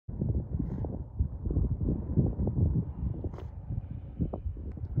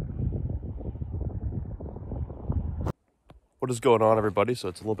What is going on, everybody? So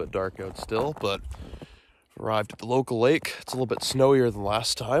it's a little bit dark out still, but arrived at the local lake. It's a little bit snowier than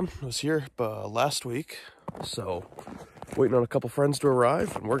last time. I was here last week, so waiting on a couple friends to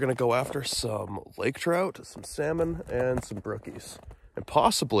arrive, and we're gonna go after some lake trout, some salmon, and some brookies, and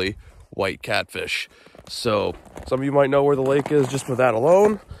possibly white catfish. So some of you might know where the lake is just with that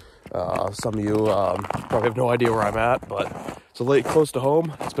alone. Some of you probably have no idea where I'm at, but it's a lake close to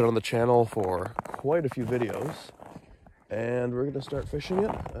home. It's been on the channel for quite a few videos, and we're gonna start fishing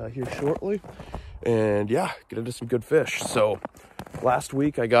it here shortly, and yeah, get into some good fish. So last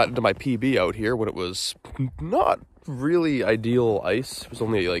week I got into my PB out here when it was not really ideal ice. It was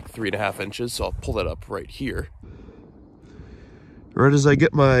only like 3.5 inches, so I'll pull that up right here. Right as I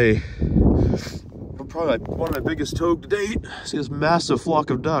get my, probably one of my biggest togue to date. See this massive flock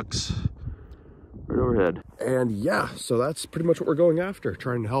of ducks right overhead. And yeah, so that's pretty much what we're going after,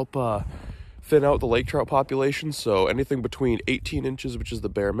 trying to help thin out the lake trout population. So anything between 18 inches, which is the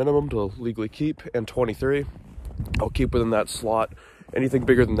bare minimum to legally keep, and 23, I'll keep within that slot. Anything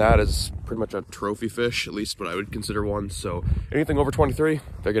bigger than that is pretty much a trophy fish, at least what I would consider one. So anything over 23,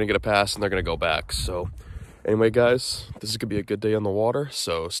 they're gonna get a pass and they're gonna go back. So anyway, guys, this is gonna be a good day on the water,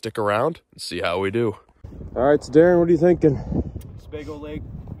 so stick around and see how we do. All right, so Darren, what are you thinking? Sebago Lake,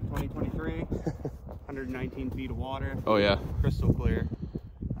 2023, 119 feet of water. Oh yeah. Crystal clear.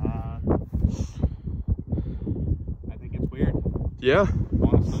 I think it's weird. Yeah?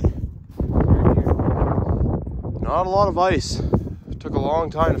 Honestly. Not a lot of ice. It took a long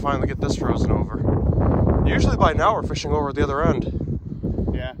time to finally get this frozen over. Usually by now we're fishing over at the other end.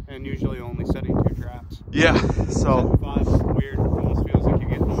 Yeah, and usually only setting 2 traps. Yeah, so. 5 is weird. It almost feels like you're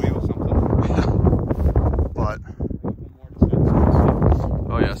getting away with something. But.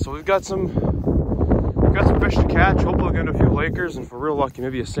 Oh yeah, so we've got some fish to catch. Hopefully we'll get into a few lakers, and if we're real lucky,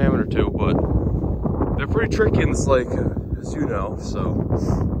 maybe a salmon or 2, but they're pretty tricky in this lake, as you know, so.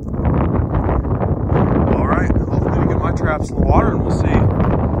 All right, hopefully we get my traps in the water, and we'll see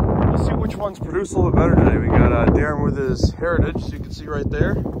which ones produce a little bit better today. We got Darren with his Heritage, so you can see right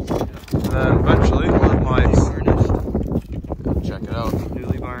there, and then eventually we'll have my varnished. Check it out.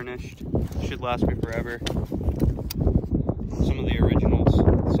 Newly varnished. Should last me forever. Some of the originals,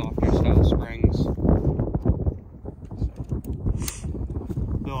 softer style springs.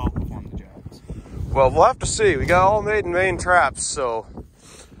 They'll outperform the Jacks. Well, we'll have to see. We got all made in Maine traps, so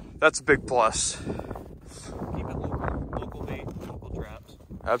that's a big plus. Keep it local bait, local traps.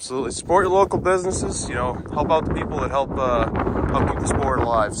 Absolutely. Support your local businesses, you know, help out the people that help keep the sport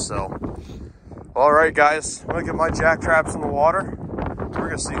alive. So, all right, guys, I'm gonna get my jack traps in the water. We're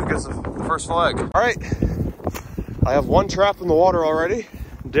gonna see who gets the first flag. All right, I have 1 trap in the water already.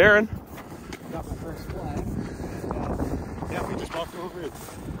 Darren. Got my first flag. Yeah, we just walked over it.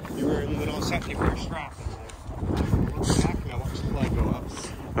 You were in the middle of setting your first trap. I looked back and I watched the flag go up.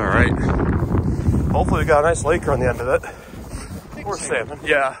 All right. Hopefully we got a nice laker on the end of it. Or salmon.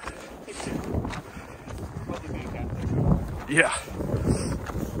 Yeah. Yeah.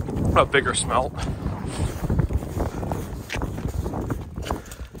 A bigger smelt. Yeah.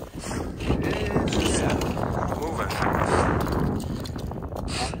 Moving.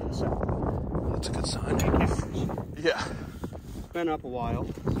 That's a good sign. Yeah. Been up a while.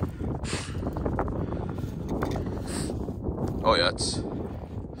 Oh yeah, it's.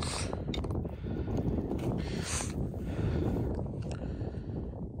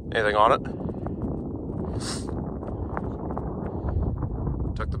 Anything on it?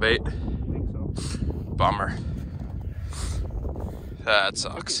 Took the bait? I think so. Bummer. That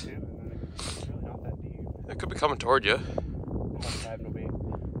sucks. It could be coming toward you. I have no bait.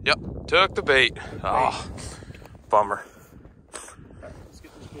 Yep, took the bait. Oh, bummer. Let's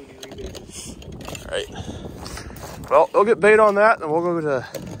get this boogie rebaited. Alright. Well, they'll get bait on that, and we'll go to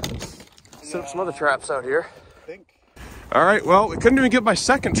set up some other traps out here. All right, well, we couldn't even get my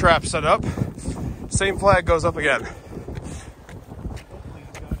second trap set up. Same flag goes up again.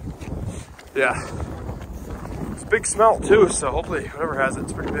 Yeah. It's a big smelt too, so hopefully whoever has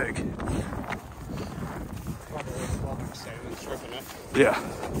it's pretty big. Yeah.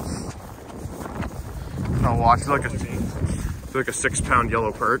 I'll watch. It's like a 6-pound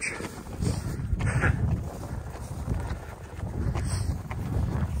yellow perch.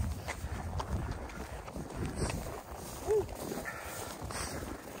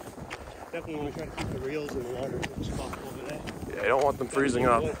 Definitely want to try to keep the reels in the water as much as possible today. Yeah, I don't want them freezing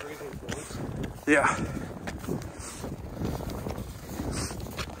up. Yeah.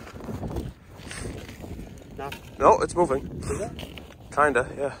 No, it's moving. Is it? Kinda,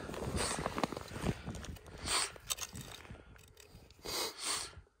 yeah.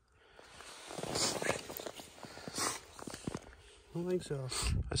 think so.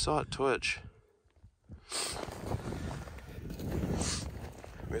 I saw it twitch. I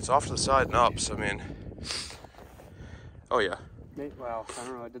mean, it's off to the side and up, so I mean... Oh, yeah. Well, I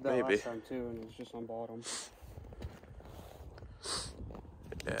don't know. I did that last time, too, and it was just on bottom.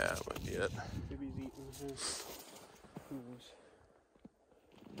 Yeah, that might be it. Maybe he's eating. Who knows?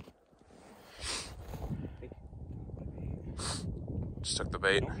 Just took the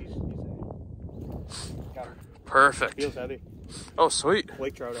bait. No, he's got him. Perfect. Feels heavy. Oh, sweet.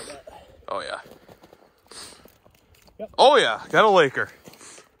 Lake trout, I bet. Oh, yeah. Yep. Oh, yeah. Got a Laker.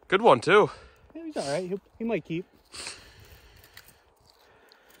 Good one, too. Yeah, he's all right. He might keep.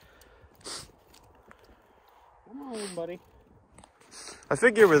 Come on, buddy. I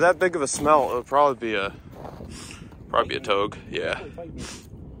figure with that big of a smell, it would probably be a togue. Yeah.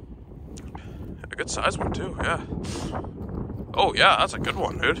 A good size one, too. Yeah. Oh, yeah. That's a good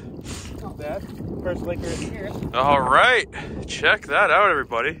one, dude. Not bad. First Laker of the year. All right. Check that out,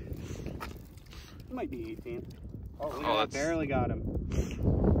 everybody. He might be 18. Oh, I barely got him.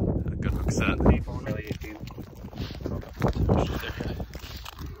 A good hook set. Really 18.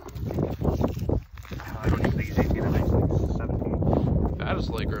 I don't even think he's 18. I think he's 17. Fattest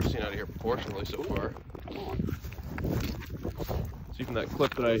Laker I've seen out of here proportionally so far. Come on. It's even that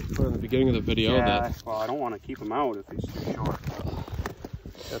clip that I put in the beginning of the video. Yeah, well, I don't want to keep him out if he's too short.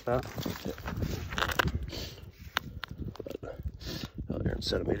 Got that? Oh, you're in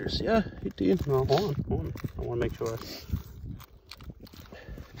centimeters. Yeah, 18. No, hold on. I want to make sure.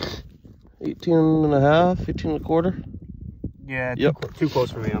 18 and a half, 18 and a quarter. Yeah, Yep. Too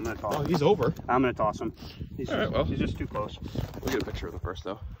close for me. I'm going to toss him. Oh, he's over. I'm going to toss him. He's just too close. We'll get a picture of him first,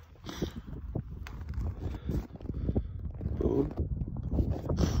 though. Boom.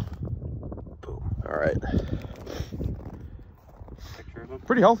 Boom. All right. Picture of him.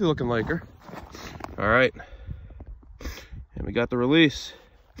 Pretty healthy looking Laker. All right. And we got the release.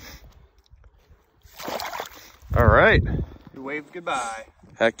 All right. He waved goodbye.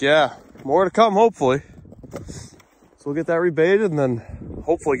 Heck yeah. More to come, hopefully. So we'll get that rebaited and then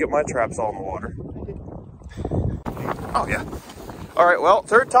hopefully get my traps all in the water. Oh, yeah. All right, well,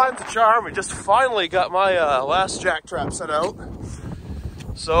 third time's the charm. We just finally got my last jack trap set out.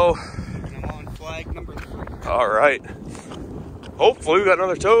 So. And I'm on flag number 3. All right. Hopefully we got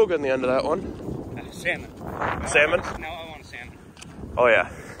another togue in the end of that one. Salmon. Salmon? No, I want a salmon. Oh, yeah.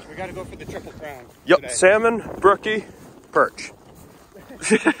 We got to go for the triple crown. Yep, today. salmon, brookie, perch.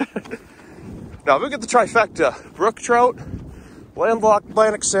 Now we get the trifecta: brook trout, landlocked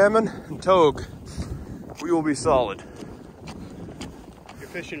Atlantic salmon, and togue. We will be solid. You're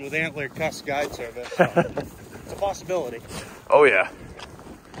fishing with Antler Cuss Guide Service. So it's a possibility. Oh yeah.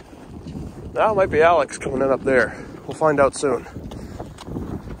 Now it might be Alex coming in up there. We'll find out soon.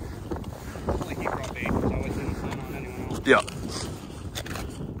 Hopefully he brought bait, so I didn't plan on anyone else. Yeah.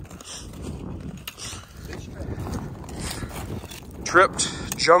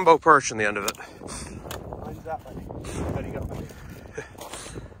 Tripped jumbo perch in the end of it. Mine's that way. How do you go?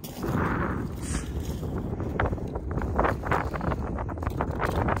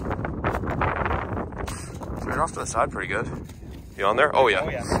 So you're off to the side pretty good. You on there? Oh yeah. Oh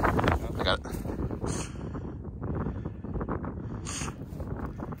yeah. I got it.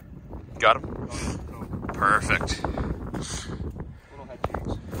 Got him? Perfect. Little head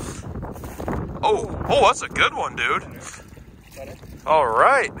cheeks. Oh, that's a good one, dude. Better? All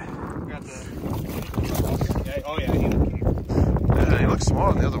right. Got the... Yeah, oh yeah, he looked cute. Yeah, he looks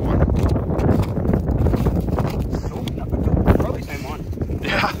smaller than the other one. Probably same one.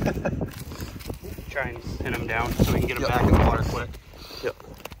 Yeah. Try and pin him down so we can get him back in the water quick. Yep.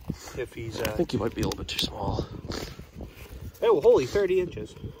 If he's I think he might be a little bit too small. Oh, holy 30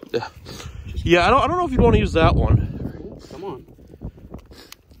 inches. Yeah. Yeah, I don't know if you'd want to use that one. Come on.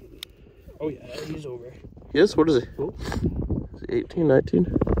 Oh yeah, he's over. Yes, what is he? Oh. Is he 18,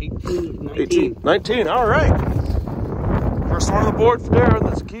 19? 18, 19. 18, 19, all right. First one on the board for Darren.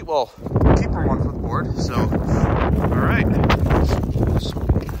 That's a keeper one for the board, so, all right.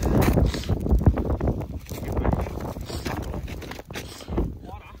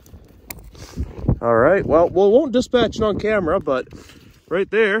 All right, well, we won't dispatch it on camera, but right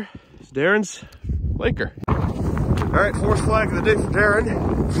there is Darren's Laker. All right, fourth flag of the day for Darren.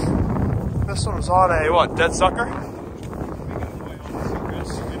 This one was on a, what, dead sucker?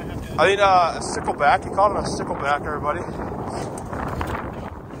 I mean, a stickleback. He caught it on a stickleback, everybody.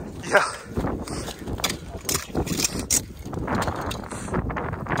 Yeah.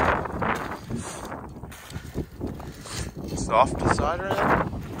 Is it off to the side or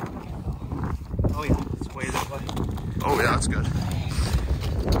anything? Oh yeah, it's way that way. Oh yeah, that's good.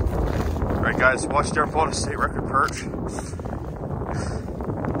 All right, guys, watch Darren pull out a state record perch.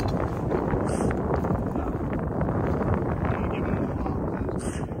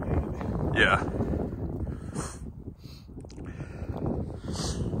 Yeah.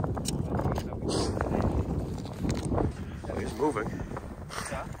 He's moving.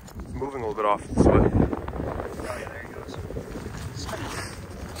 He's moving a little bit off this way. Oh yeah, there he goes.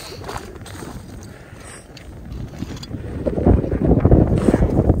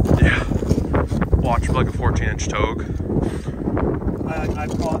 Yeah. Watch for like a 14-inch togue.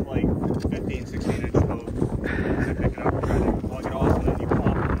 I've caught like 15, 16-inch togue. I pick it up, try to plug it off, and then you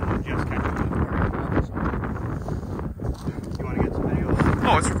pop it, and then you just catch it. You want to get some video?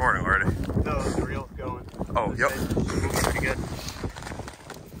 Oh, it's recording already. No, the reel's going. Oh, yep. It's moving pretty good.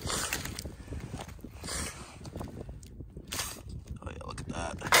 Oh yeah, look at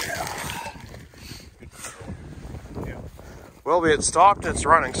that. Yeah. Well, we had stopped and it's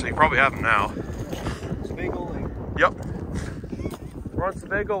running, so you probably have him now. Sebago Lake. Yep. We're on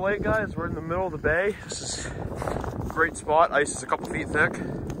Sebago Lake, guys. We're in the middle of the bay. This is a great spot. Ice is a couple feet thick.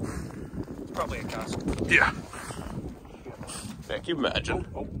 It's probably a cast. Yeah. Yeah, can you imagine?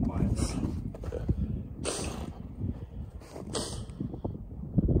 Oh, my.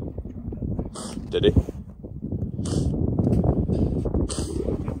 Did he?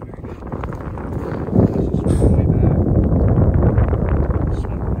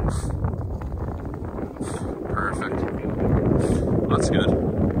 Perfect. That's good.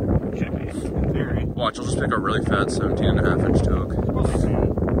 Should be, in theory. Watch, I'll just pick a really fat 17.5-inch togue. Probably seen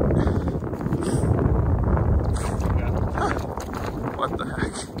What the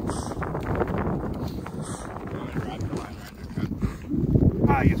heck?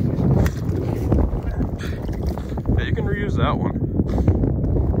 Ah, yes, please. Yeah, you can reuse that one.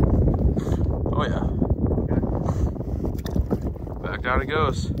 Oh yeah. Back down it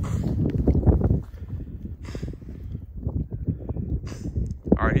goes.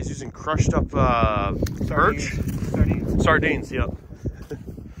 All right, he's using crushed up perch. Sardines, yep.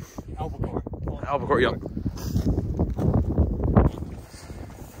 Albacore. Albacore, yep.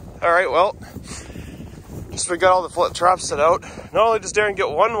 All right, well, just we got all the traps set out. Not only does Darren get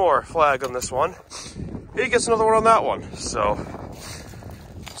one more flag on this one, he gets another one on that one. So,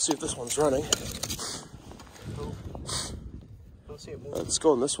 let's see if this one's running. Don't see it moving. It's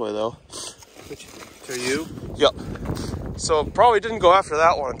going this way though. To you? Yep. So probably didn't go after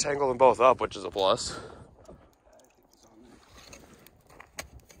that one and tangle them both up, which is a plus.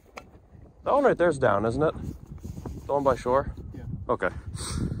 That one right there's down, isn't it? The one by shore? Yeah. Okay.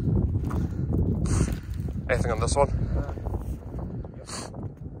 Anything on this one?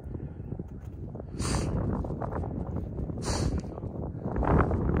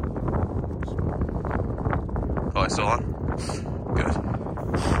 Oh, it's still on? Good.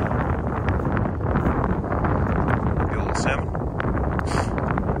 The old salmon.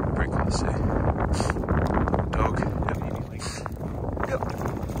 Pretty cool to see. Togue. Yep. Yep.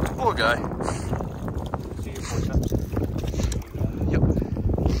 Little guy. Yep.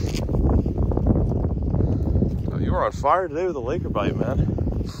 Oh, you were on fire today with a Laker bite, man.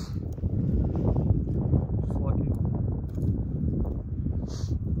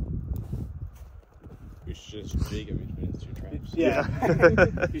 You should just jig him between the two traps. Yeah.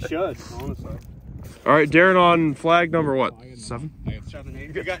 You should, honestly. All right, Darren on flag number what? 7? I got 7,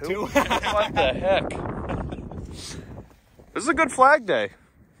 8. You got 2? What the heck? This is a good flag day.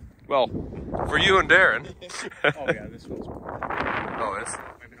 Well, for you and Darren. Oh, yeah, this one's. Oh, it is?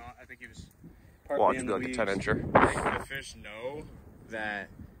 Maybe not. I think he was. Watch it be like a 10-incher. The fish know that,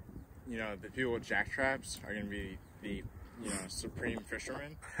 you know, the people with jack traps are going to be the, you know, supreme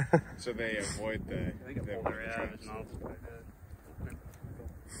fishermen. So they avoid the traps.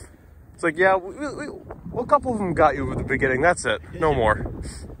 It's like, yeah, well, a couple of them got you at the beginning. That's it. No more.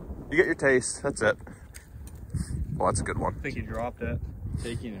 You get your taste. That's it. Well, that's a good one. I think he dropped it.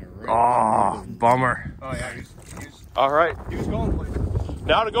 Taking a rip. Oh, bummer. Oh, yeah, he was All right. going places.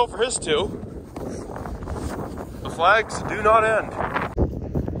 Now to go for his 2. The flags do not end.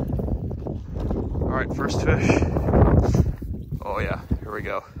 All right, first fish. Oh yeah, here we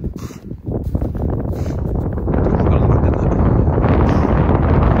go.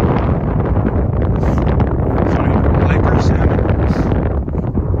 Laker salmon.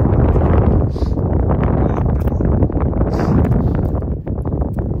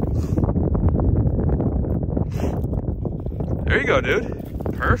 There you go, dude.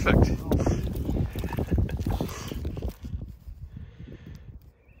 Perfect.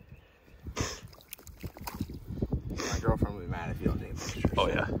 My girlfriend will be mad if you don't take pictures. Oh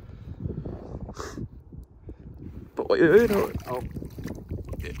yeah. But wait, you know. Oh.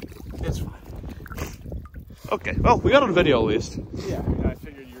 It's fine. Okay, well, we got it on video at least. Yeah, I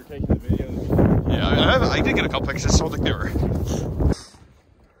figured you were taking the video. Yeah, I did get a couple pictures, so I don't think they were.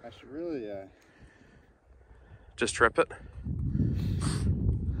 I should really, Just trip it. I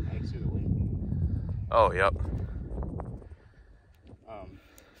can see the weight. Oh, yep.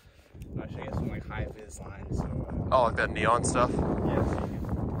 Actually, I got some like high vis lines, so. Oh, like that neon stuff? Yeah, so you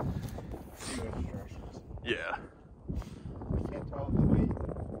can see what instructions. Yeah. I can't tell the weight.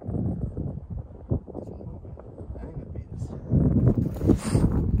 I think the beat is.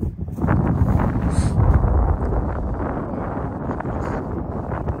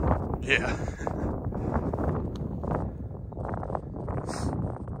 Yeah.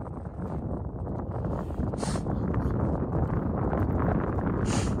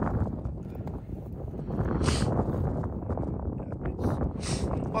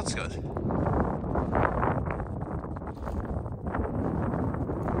 That's good.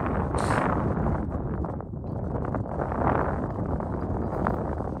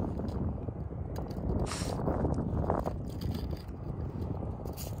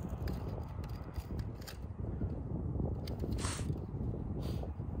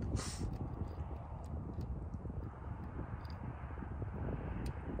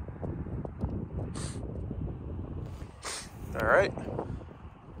 All right.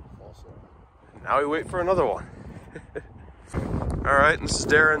 Now we wait for another one. All right, and this is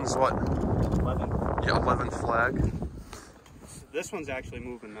Darren's what? 11. Yeah, 11th flag. This one's actually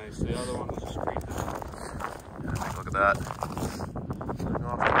moving nice. The other one was just creeping. Yeah, take a look at that. Going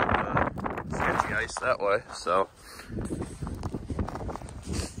off the sketchy ice that way, so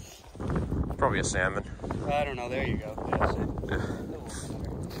probably a salmon. I don't know. There you go. Yes. Yeah.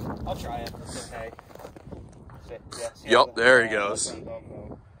 I'll try it. That's okay. Yeah, Yup, there he goes.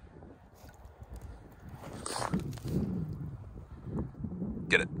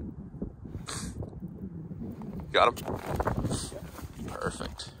 Get it. Got him?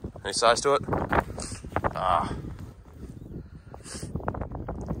 Perfect. Any size to it? Ah.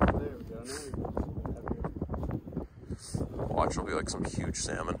 There we go. Now we Watch, it'll be like some huge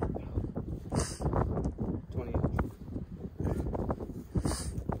salmon. 20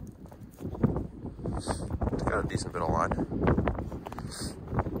 It's got a decent bit of line.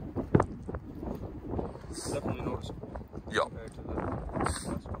 Definitely noticeable. Yup. Compared to the last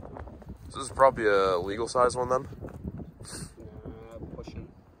one. So this is probably a legal size one then? Pushing.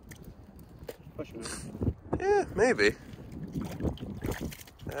 Pushing it. Yeah, maybe.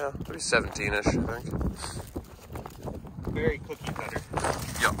 Yeah, maybe 17-ish, I think. Very cookie cutter.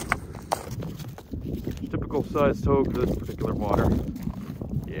 Yup. Typical size togue for this particular water.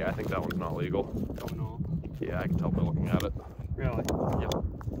 Yeah, I think that one's not legal. Going all. Yeah, I can tell by looking at it. Really? Yep.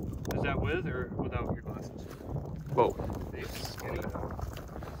 Is that with or without your glasses? Both. It's skinny though.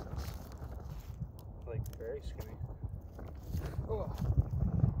 Like very skinny. Oh.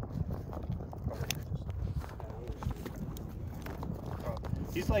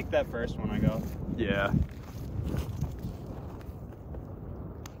 He's like that first one I got. Yeah.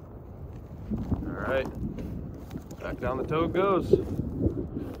 Alright. Back down the togue goes.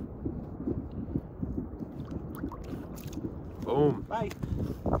 Boom. Bye.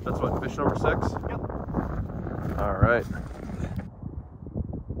 That's what, fish number 6? Yep. Alright.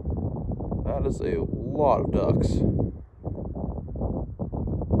 That is a lot of ducks.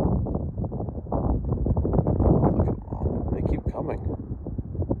 Look at them all. They keep coming.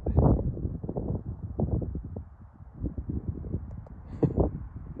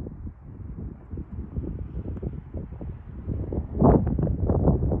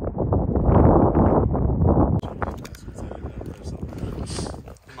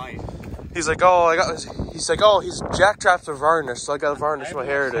 He's like, oh, he's jack traps are varnished, so I gotta varnish my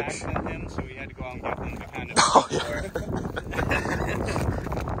heritage. Him, so we had to go out and get one behind us. Oh, yeah.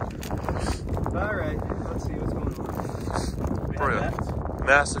 All right, let's see what's going on. We have that.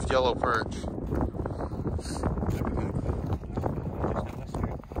 Massive yellow perch.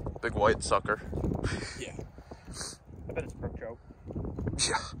 Big white sucker. Yeah. I bet it's brook trout.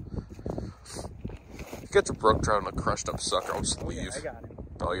 Yeah. Gets a brook trout and a crushed up sucker, I'll just leave. Yeah, I got him.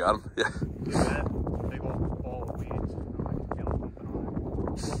 Oh, you got him? Yeah. Dude, that big old ball of weeds. I can feel it pumping on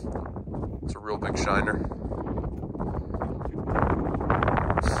it. It's a real big shiner.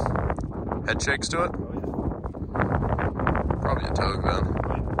 Head shakes to it? Oh, yeah. Probably a togue then.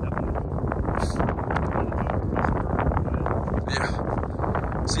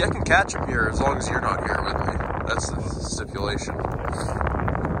 Yeah. See, I can catch him here as long as you're not here with me. That's the stipulation.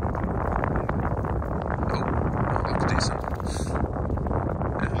 Oh, that looks decent.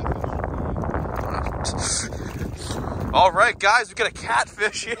 All right, guys, we got a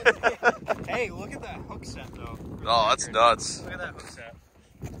catfish here. Hey, look at that hook set, though. Oh, that's nuts. Look at that hook set.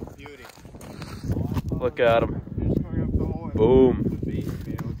 Beauty. Look at him. Boom.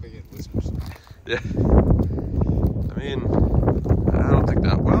 Yeah. mean, I don't think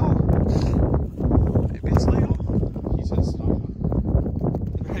that well. Maybe it's legal. He says stop.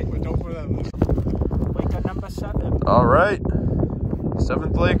 Right, but don't put that in the... Lake at number 7. All right.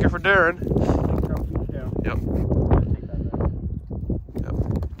 7th Laker for Darren. Yep. Yep.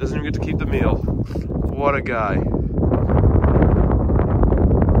 Doesn't even get to keep the meal. What a guy.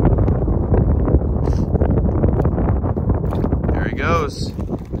 There he goes.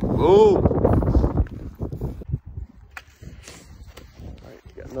 Boom. All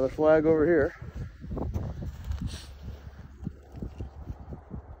right, got another flag over here.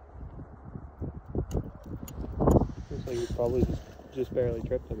 Looks like he's probably just barely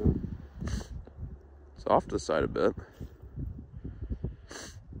tripped him. It's off to the side a bit.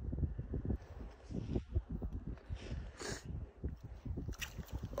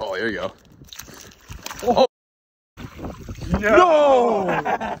 Oh, there you go. Oh. No!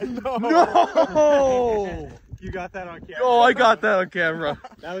 No! You got that on camera. Oh, I got that on camera.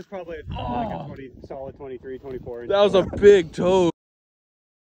 That was probably like a solid 23, 24 inch. That was a big toad.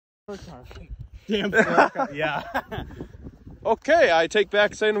 Damn fork. Yeah. Okay, I take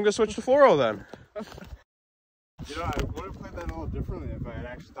back saying I'm gonna switch to 4-0 then. You know, I would have played that a little differently if I had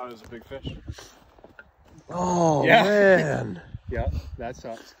actually thought it was a big fish. Oh, Yeah. man. Yeah, that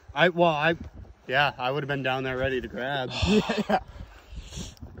sucks. I would have been down there ready to grab. Yeah.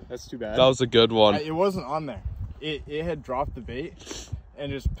 That's too bad. That was a good one. It wasn't on there. It had dropped the bait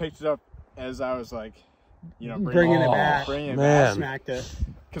and just picked it up as I was like, you know, bringing it back. Bringing it man. back. Smacked it.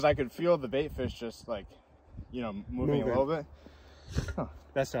 Because I could feel the bait fish just like, you know, moving a little bit. Huh.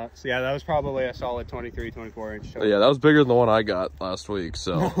 That sucks. Yeah, that was probably a solid 23, 24 inch. Yeah, that was bigger than the one I got last week,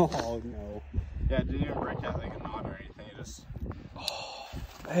 so. Oh, no. Yeah, it didn't even break out like a knot or anything. It just,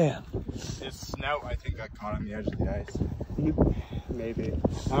 Man. its snout, I think, got caught on the edge of the ice. Maybe.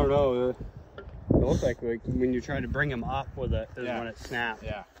 I don't know. It looked like when you try to bring him up with it is when it snapped.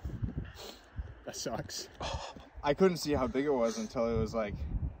 Yeah. That sucks. I couldn't see how big it was until it was like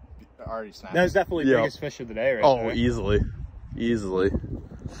already snapped. That was definitely the biggest fish of the day, right? Oh, there. easily. Easily.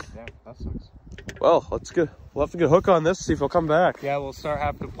 Yeah, that sucks. Well, let's get. We'll have to get a hook on this, see if he'll come back. Yeah, we'll start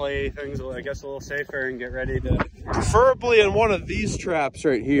having to play things, I guess, a little safer and get ready to. Preferably in one of these traps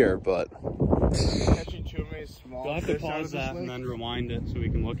right here, but. Catching too many small We'll have to fish out of pause this that lake. and then rewind it so we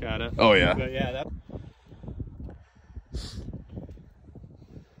can look at it. Oh, yeah. But yeah, that.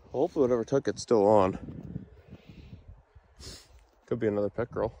 Hopefully whatever took it's still on. Could be another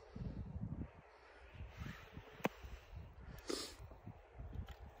pickerel.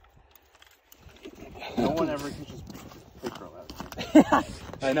 No one ever catches pickerel out.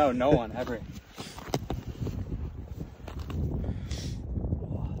 I know, no one ever.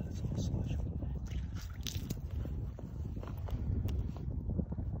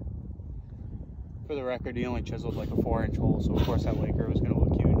 For the record, he only chiseled like a 4-inch hole, so of course that Laker was going to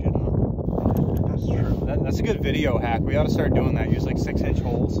look huge, you know? That's true. That's a good video hack. We ought to start doing that. Use like 6-inch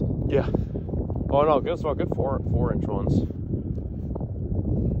holes. Yeah. Oh no, get some good 4-inch ones.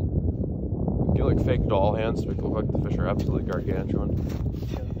 Get like fake doll hands to make it look like the fish are absolutely gargantuan.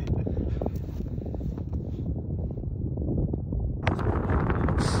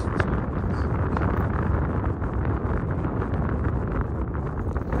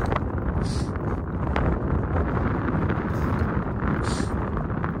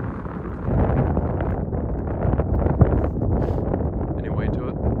 Any weight to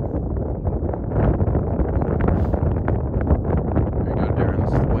it? There you go, Darren.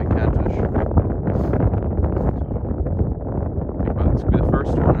 This is the white catfish. This could be the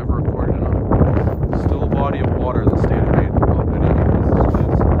first one ever recorded in a still body of water in the state of Maine. Oh, video.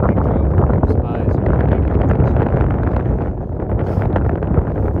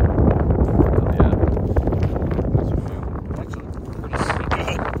 Yeah. Those are actually pretty good.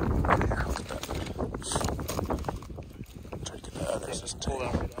 Try to get that out of there. Just Pull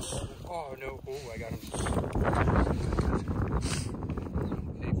that right out. Oh no! Oh, I got him.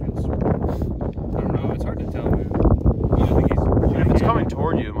 He feels. I don't know. It's hard to tell, man. I don't think he's. If it's coming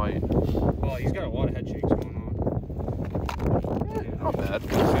toward you, it might. Well, he's got a lot of head shakes going on. Not bad.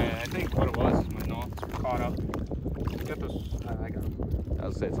 I think what it was is my knots were caught up. Get those. I got him. I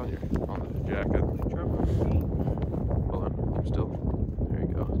was saying it's on the jacket. Hold on, keep still. There you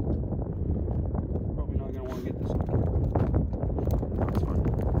go. Probably not gonna want to get this. That's fine.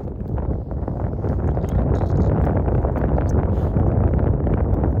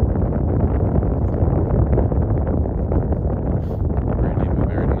 Very deep and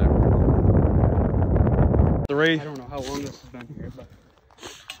buried in there. The I ray, don't know how long this has been here, but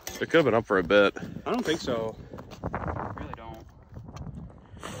it could have been up for a bit. I don't think so. I really don't.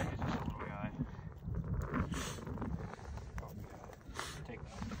 I think it's just a little guy.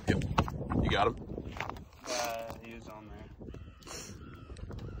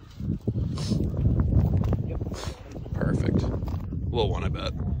 Little one, I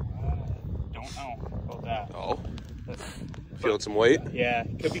bet. Don't know about that. Oh. Feeling some weight? Yeah,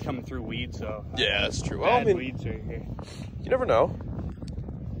 could be coming through weeds, though. Yeah, that's true. Well, I mean, weeds right here. You never know.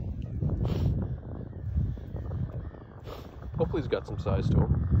 Hopefully he's got some size to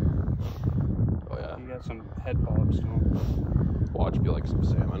him. Oh yeah. You got some head bobs to him. Watch be like some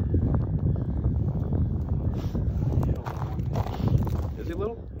salmon. Is he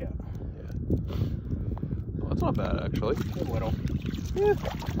little? Yeah. Well, that's not bad actually. A little. Yeah.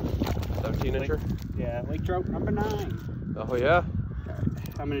 17 incher? Yeah, lake trout number 9. Oh yeah? Okay.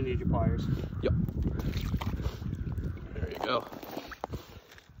 I'm gonna need your pliers. Yep. There you go.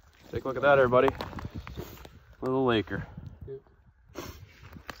 Take a look at that, everybody. Little laker.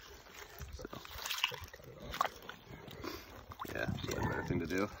 So. Yeah, that's a better thing to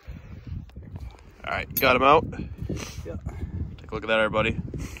do. All right, got him out. Yeah. Take a look at that, everybody.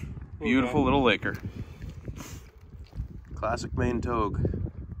 Beautiful little laker. Classic Maine Togue.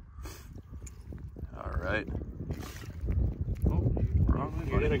 All right. Oh,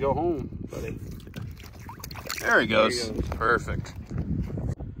 you're gonna go home, buddy. There he goes. There he goes. Perfect.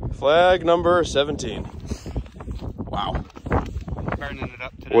 Flag number 17. Wow. Burning it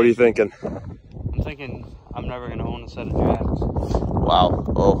up today. What are you thinking? I'm thinking I'm never gonna own a set of jacks. Wow.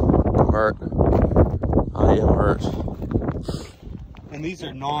 Oh, I'm hurt. I am hurt. And these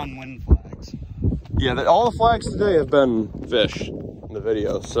are non-wind flags. Yeah, all the flags today have been fish in the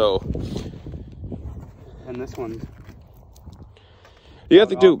video, so. And this one. You have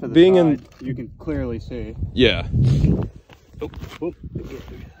to do, being side, in. You can clearly see. Yeah. Oh,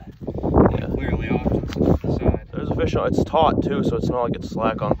 yeah. Clearly off to the side. There's a fish on, it's taut too, so it's not like it's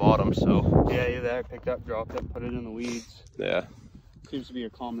slack on bottom, so. Yeah, you're there, picked up, dropped it, put it in the weeds. Yeah. Seems to be a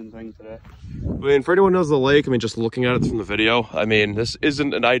common thing today. I mean, for anyone who knows the lake, I mean, just looking at it from the video, I mean, this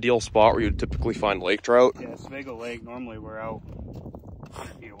isn't an ideal spot where you typically find lake trout. Yeah, Oswego Lake, normally we're out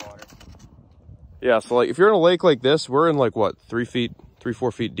 100 feet of water. Yeah, so like, if you're in a lake like this, we're in like, what, 3,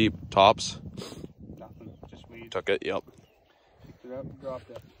 4 feet deep tops? Nothing, just weeds. Took it, yep. Picked it up, dropped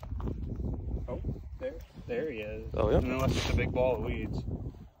it. Oh, there he is. Oh, yeah? Unless it's a big ball of weeds.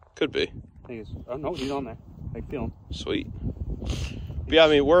 Could be. I think it's, oh no, he's on there. I feel him. Sweet. But yeah, I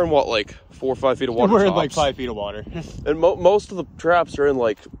mean, we're in what, like 4 or 5 feet of water? We're tops. in like 5 feet of water. And most of the traps are in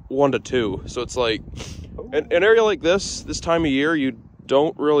like 1 to 2. So it's like, an area like this time of year, you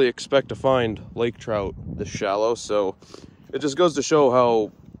don't really expect to find lake trout this shallow. So it just goes to show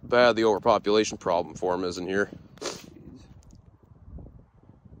how bad the overpopulation problem for them is in here.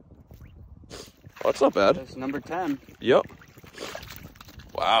 Oh, that's not bad. That's number 10. Yep.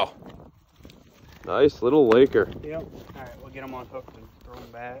 Wow. Nice little laker. Yep. All right, we'll get them on hooked and throw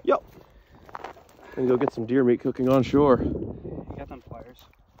them back. Yep. And go get some deer meat cooking on shore. You got them pliers?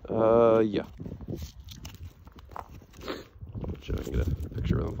 Yeah. See if I can get a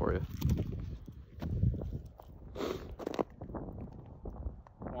picture of them for you.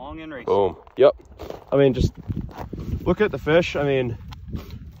 Long and racy. Boom. Yep. I mean, just look at the fish. I mean,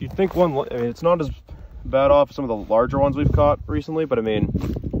 you'd think I mean, it's not as bad off as some of the larger ones we've caught recently, but I mean,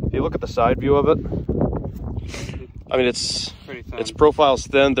 if you look at the side view of it, I mean, its profile's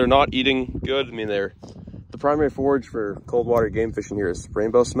thin. They're not eating good. I mean, the primary forage for cold water game fishing here is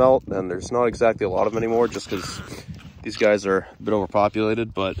rainbow smelt, and there's not exactly a lot of them anymore just because these guys are a bit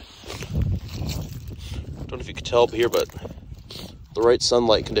overpopulated. But I don't know if you can tell here, but the right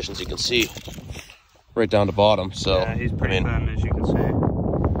sunlight conditions, you can see right down to bottom. So yeah, he's pretty thin, as you can see.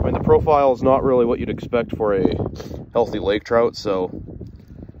 I mean, the profile is not really what you'd expect for a healthy lake trout, so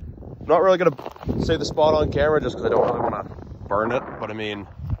I'm not really gonna say the spot on camera just because I don't really want to burn it. But I mean,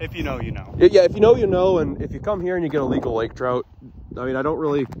 if you know, you know. Yeah, if you know, you know. And if you come here and you get a legal lake trout, I mean, I don't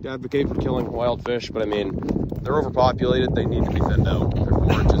really advocate for killing wild fish, but I mean, they're overpopulated. They need to be thinned out. Their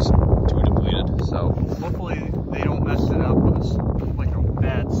forage is too depleted. So hopefully they don't mess it up with like a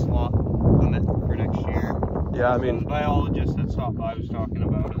bad slot limit for next year. Yeah, I mean, the biologist that stopped by was talking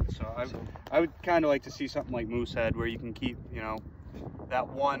about it. So I would kind of like to see something like Moosehead where you can keep, you know, that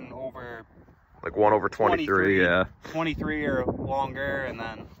 1 over. Like 1 over 23, yeah. 23 or longer, and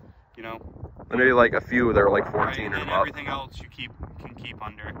then, you know. And maybe like a few that are like 14 right, or and then up. everything else you can keep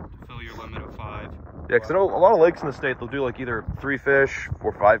under to fill your limit of 5. Yeah, because I know a lot of lakes in the state, they'll do like either 3 fish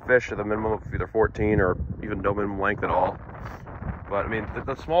or 5 fish at the minimum of either 14 or even no minimum length at all. But I mean,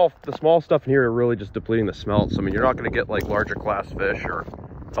 the small stuff in here are really just depleting the smelt. So I mean, you're not going to get like larger class fish or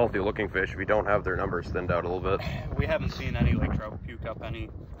healthy looking fish if you don't have their numbers thinned out a little bit. We haven't seen any lake trout puke up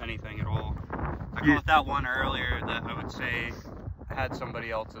anything at all. I caught that one earlier that I would say had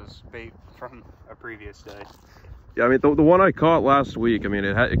somebody else's bait from a previous day. Yeah, I mean, the one I caught last week, I mean,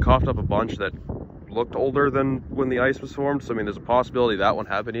 it coughed up a bunch that looked older than when the ice was formed. So I mean, there's a possibility that one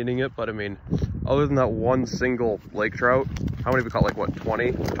had been eating it. But I mean, other than that one single lake trout, how many have we caught? Like what,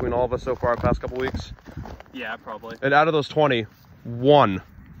 20 between all of us so far the past couple weeks? Yeah, probably. And out of those 20, one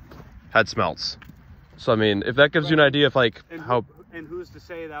had smelts. So I mean, if that gives you an idea of like how. And who's to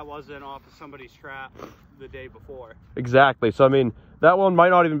say that wasn't off of somebody's trap the day before? Exactly. So I mean, that one might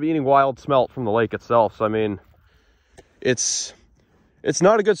not even be eating wild smelt from the lake itself. So I mean, it's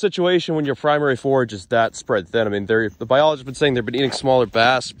not a good situation when your primary forage is that spread thin. I mean, the biologists have been saying they've been eating smaller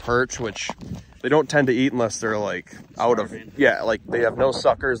bass, perch, which they don't tend to eat unless they're like out of, yeah, like they have no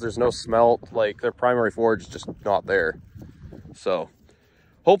suckers, there's no smelt, like their primary forage is just not there. So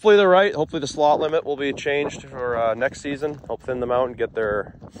hopefully they're right. Hopefully the slot limit will be changed for next season. Help thin them out and get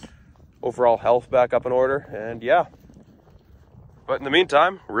their overall health back up in order. And yeah. But in the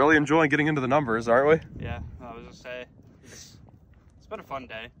meantime, really enjoying getting into the numbers, aren't we? Yeah, I was gonna say, it's been a fun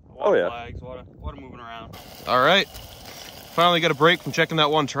day. A lot of flags, a lot of moving around. All right. Finally got a break from checking that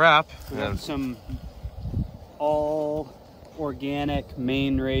one trap. We have some all organic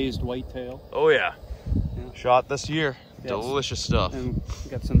Maine raised whitetail. Oh yeah. Shot this year. Yes. Delicious stuff. And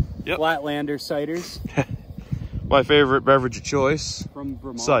we got some Flatlander ciders. My favorite beverage of choice. From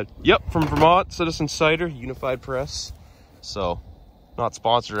Vermont. From Vermont, Citizen Cider, Unified Press. So, not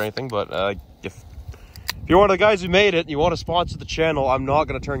sponsored or anything, but if you're one of the guys who made it and you want to sponsor the channel, I'm not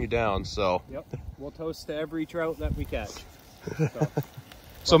going to turn you down, so. Yep, we'll toast to every trout that we catch.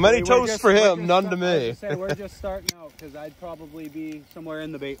 So many toasts for him, none to me. We're just starting out, because I'd probably be somewhere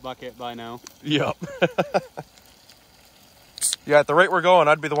in the bait bucket by now. Yep. Yeah, at the rate we're going,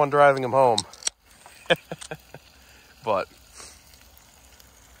 I'd be the one driving him home. But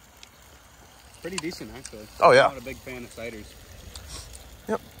pretty decent, actually. Oh yeah. I'm not a big fan of ciders.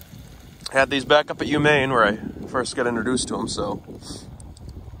 Yep. Had these back up at Maine where I first got introduced to them, so.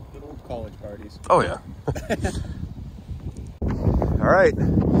 Good old college parties. Oh yeah. All right.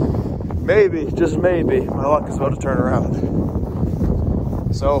 Maybe, just maybe, my luck is about to turn around.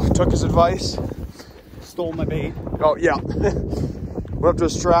 So, took his advice. Stole my bait. Oh yeah. Went up to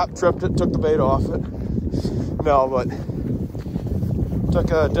his trap, tripped it, took the bait off it. No, but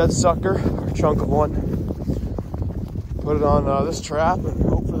took a dead sucker, or a chunk of one, put it on this trap and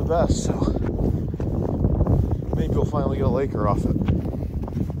hope for the best. So maybe we'll finally get a laker off it,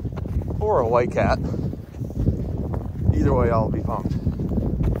 or a white cat. Either way, I'll be pumped.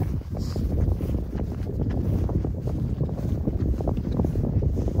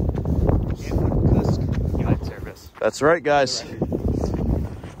 United Service. That's right, guys.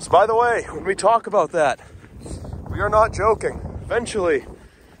 So by the way, when we talk about that, we are not joking. Eventually,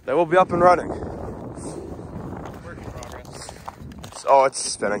 they will be up and running. Work in progress. Oh, it's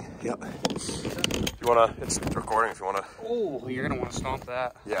spinning. Yep. If you wanna, it's recording if you wanna. Oh, you're gonna wanna stomp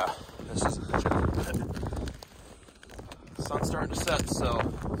that. Yeah, this is a joke. The sun's starting to set, so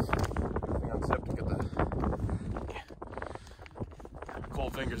I unzipped and get the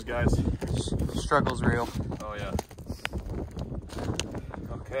cold fingers, guys. Struggle's real. Oh yeah.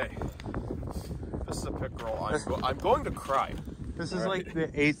 Okay. This is a pickerel. I'm going to cry. This is like the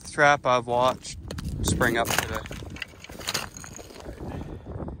 8th trap I've watched spring up today.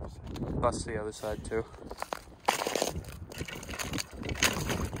 Bust the other side too.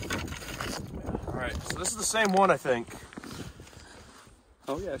 Alright, so this is the same one, I think.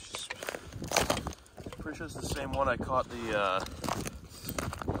 Oh yeah, she's Pretty sure it's the same one I caught the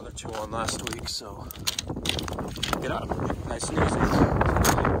other two on last week, so get out of it. nice and easy.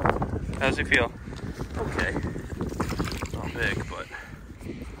 How's it feel? Okay. Not big, but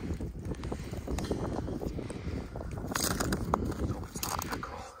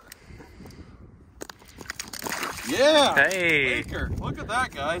yeah! Hey! Baker, look at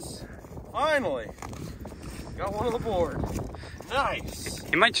that, guys. Finally. Got one on the board. Nice.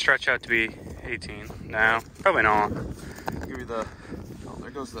 He might stretch out to be 18. No, probably not. Give you the, oh, there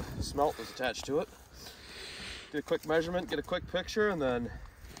goes the smelt that's attached to it. Get a quick measurement, get a quick picture, and then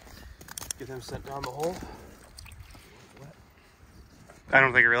get him sent down the hole. I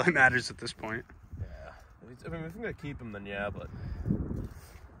don't think it really matters at this point. Yeah. I mean, if I'm going to keep him, then yeah, but.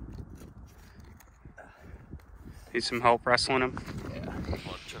 Need some help wrestling him? Yeah.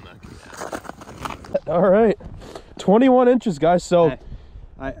 All right. 21 inches, guys, so.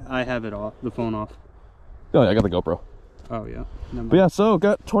 I have it off, the phone off. Oh, yeah, I got the GoPro. Oh, yeah. But yeah, so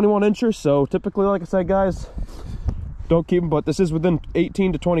got 21 inches, so typically, like I said, guys, don't keep them, but this is within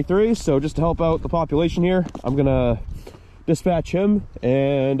 18 to 23, so just to help out the population here, I'm gonna dispatch him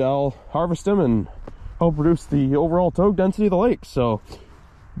and I'll harvest him and help reduce the overall togue density of the lake. So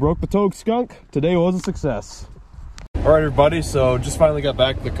broke the togue skunk. Today was a success. All right, everybody, so just finally got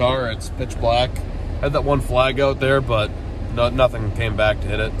back to the car. It's pitch black. Had that one flag out there, but nothing came back to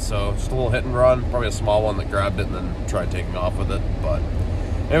hit it. So just a little hit and run, probably a small one that grabbed it and then tried taking off with it. But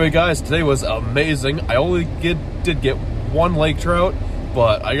anyway, guys, today was amazing. I only did get one lake trout,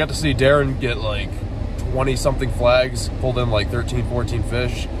 but I got to see Darren get like 20-something flags, pulled in like 13, 14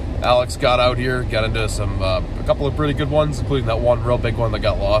 fish. Alex got out here, got into a couple of pretty good ones, including that one real big one that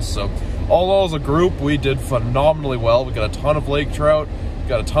got lost. So all as a group, we did phenomenally well. We got a ton of lake trout,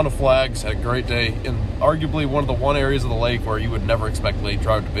 got a ton of flags, had a great day in arguably one of the areas of the lake where you would never expect lake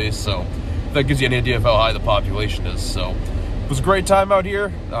trout to be. So that gives you an idea of how high the population is. So it was a great time out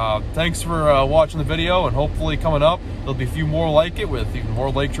here. Thanks for watching the video, and hopefully coming up, there'll be a few more like it with even more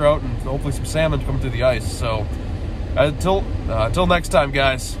lake trout and hopefully some salmon coming through the ice. So until next time,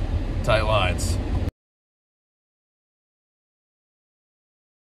 guys, tight lines.